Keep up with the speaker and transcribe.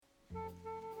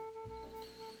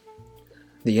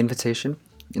The invitation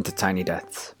into tiny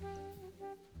deaths.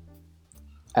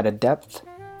 At a depth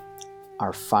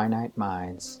our finite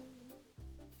minds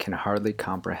can hardly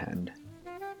comprehend,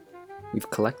 we've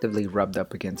collectively rubbed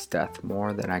up against death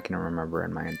more than I can remember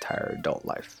in my entire adult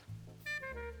life.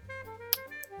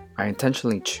 I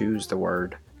intentionally choose the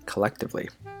word collectively.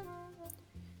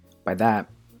 By that,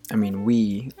 I mean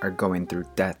we are going through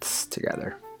deaths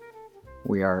together.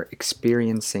 We are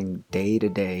experiencing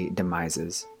day-to-day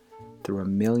demises through a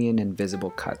million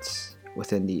invisible cuts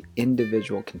within the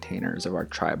individual containers of our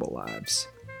tribal lives.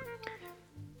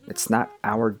 It's not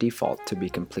our default to be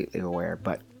completely aware,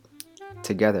 but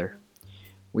together,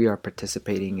 we are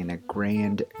participating in a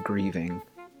grand grieving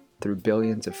through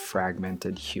billions of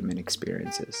fragmented human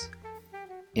experiences,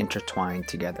 intertwined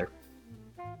together.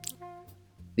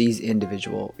 These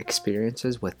individual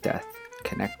experiences with death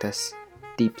connect us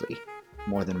deeply,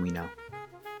 more than we know.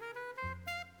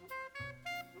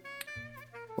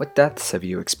 What deaths have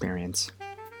you experienced?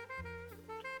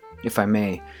 If I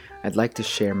may, I'd like to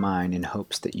share mine in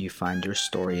hopes that you find your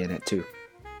story in it too.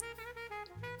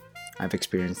 I've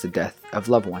experienced the death of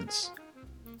loved ones,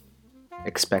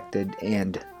 expected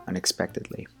and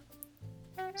unexpectedly.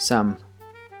 Some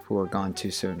who are gone too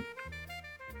soon.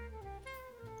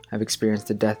 I've experienced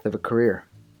the death of a career,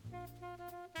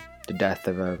 the death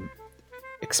of a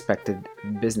expected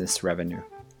business revenue,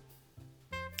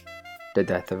 the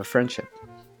death of a friendship,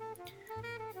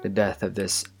 the death of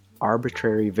this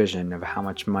arbitrary vision of how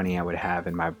much money I would have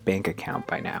in my bank account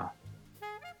by now,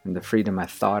 and the freedom I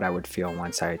thought I would feel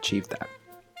once I achieved that.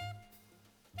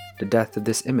 The death of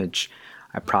this image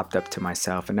I propped up to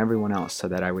myself and everyone else so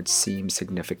that I would seem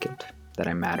significant, that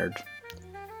I mattered,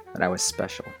 that I was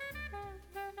special.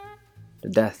 The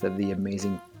death of the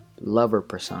amazing lover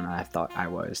persona I thought I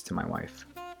was to my wife.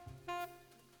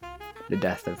 The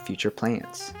death of future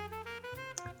plans.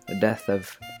 The death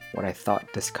of what I thought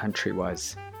this country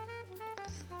was.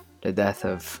 The death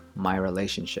of my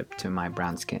relationship to my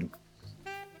brown skin.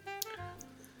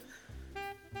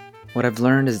 What I've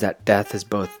learned is that death is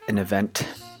both an event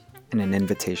and an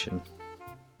invitation.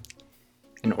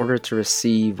 In order to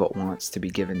receive what wants to be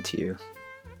given to you,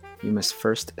 you must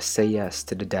first say yes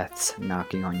to the deaths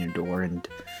knocking on your door and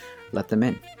let them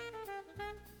in.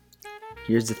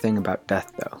 Here's the thing about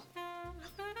death though.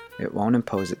 It won't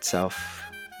impose itself.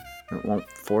 It won't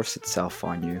force itself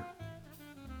on you.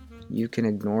 You can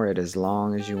ignore it as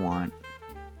long as you want.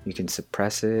 You can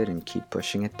suppress it and keep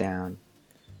pushing it down.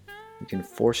 You can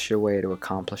force your way to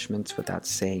accomplishments without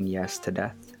saying yes to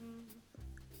death.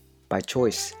 By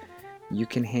choice, you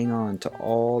can hang on to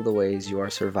all the ways you are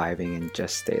surviving and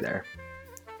just stay there.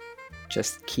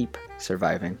 Just keep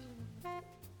surviving.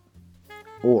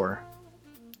 Or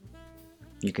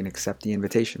you can accept the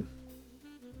invitation.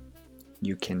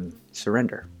 You can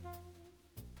surrender.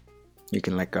 You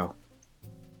can let go.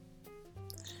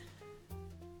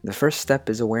 The first step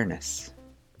is awareness.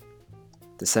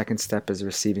 The second step is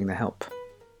receiving the help.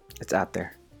 It's out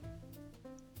there.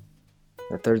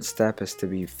 The third step is to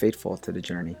be faithful to the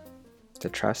journey, to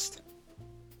trust,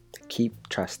 to keep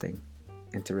trusting,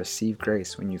 and to receive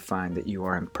grace when you find that you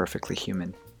are imperfectly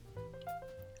human.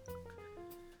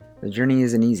 The journey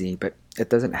isn't easy, but it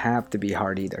doesn't have to be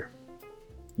hard either.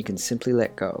 You can simply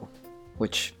let go,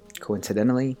 which,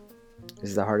 coincidentally,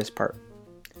 is the hardest part.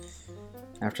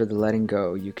 After the letting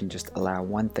go, you can just allow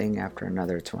one thing after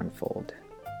another to unfold.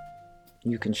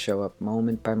 You can show up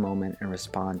moment by moment and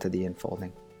respond to the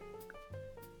unfolding.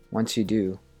 Once you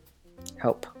do,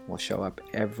 help will show up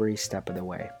every step of the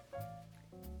way.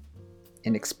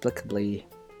 Inexplicably,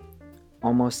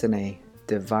 almost in a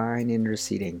divine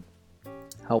interceding,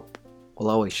 help will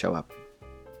always show up.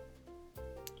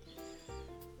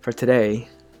 For today,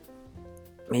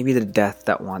 maybe the death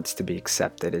that wants to be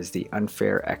accepted is the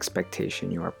unfair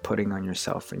expectation you are putting on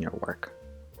yourself and your work.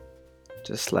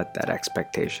 Just let that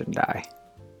expectation die.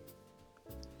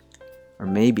 Or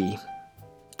maybe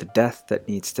the death that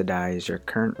needs to die is your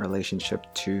current relationship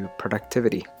to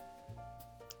productivity.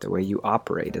 The way you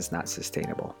operate is not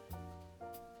sustainable.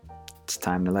 It's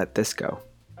time to let this go.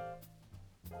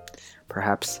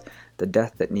 Perhaps the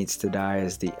death that needs to die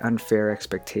is the unfair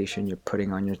expectation you're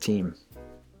putting on your team.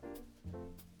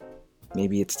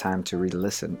 Maybe it's time to really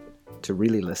listen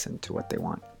to what they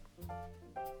want.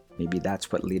 Maybe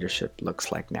that's what leadership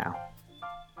looks like now.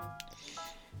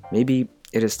 Maybe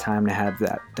it is time to have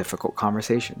that difficult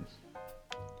conversation.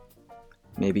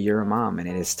 Maybe you're a mom and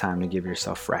it is time to give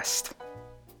yourself rest.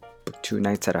 Book 2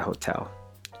 nights at a hotel.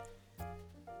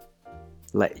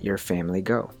 Let your family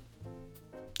go.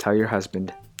 Tell your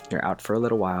husband you're out for a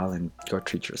little while and go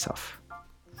treat yourself.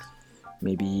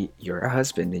 Maybe you're a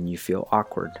husband and you feel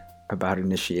awkward about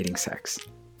initiating sex.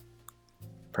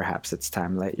 Perhaps it's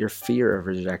time to let your fear of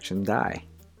rejection die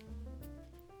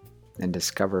and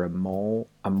discover a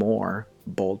more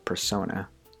bold persona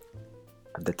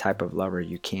of the type of lover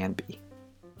you can be.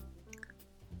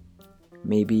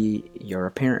 Maybe you're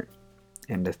a parent,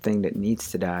 and the thing that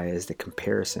needs to die is the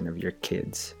comparison of your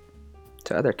kids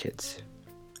to other kids.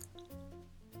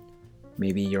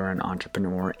 Maybe you're an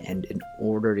entrepreneur, and in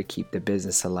order to keep the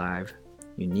business alive,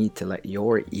 you need to let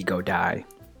your ego die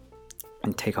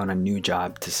and take on a new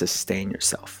job to sustain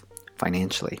yourself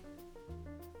financially.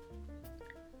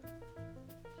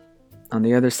 On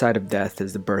the other side of death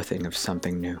is the birthing of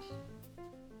something new.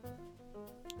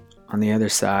 On the other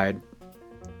side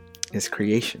is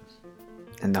creation,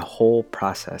 and the whole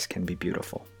process can be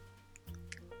beautiful.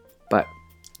 But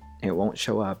it won't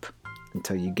show up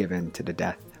until you give in to the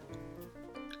death.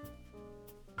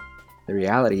 The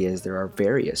reality is there are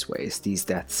various ways these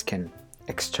deaths can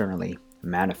externally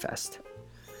manifest.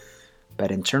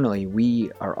 But internally,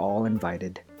 we are all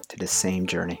invited to the same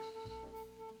journey.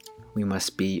 We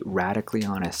must be radically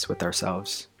honest with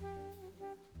ourselves.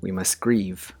 We must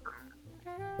grieve.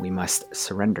 We must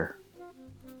surrender.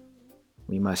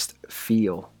 We must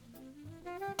feel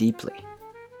deeply,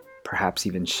 perhaps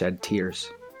even shed tears.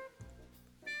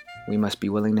 We must be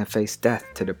willing to face death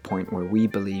to the point where we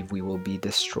believe we will be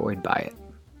destroyed by it.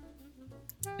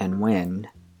 And when,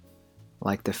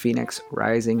 like the phoenix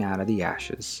rising out of the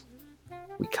ashes,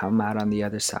 we come out on the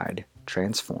other side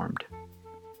transformed,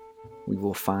 we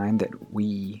will find that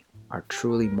we are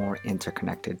truly more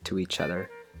interconnected to each other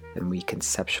than we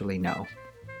conceptually know.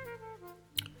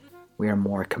 We are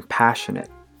more compassionate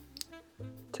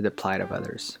to the plight of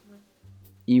others,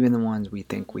 even the ones we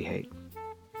think we hate.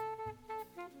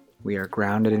 We are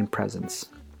grounded in presence.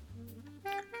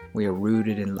 We are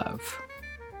rooted in love.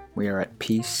 We are at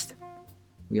peace.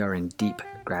 We are in deep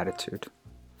gratitude.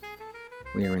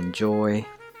 We are in joy.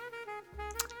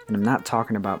 And I'm not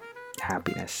talking about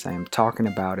happiness. I am talking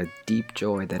about a deep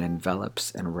joy that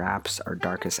envelops and wraps our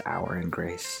darkest hour in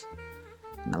grace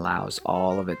and allows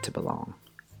all of it to belong.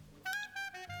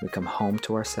 We come home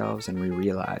to ourselves and we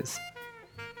realize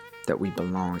that we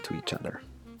belong to each other.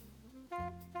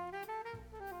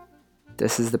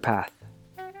 This is the path.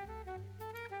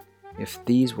 If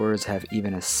these words have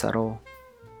even a subtle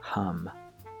hum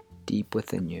deep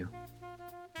within you,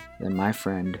 then my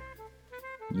friend,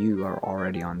 you are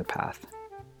already on the path.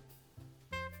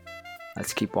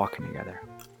 Let's keep walking together.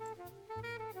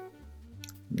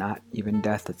 Not even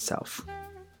death itself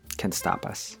can stop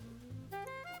us.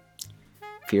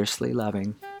 Fiercely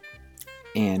loving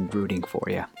and rooting for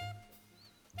you.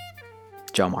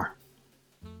 Jomar.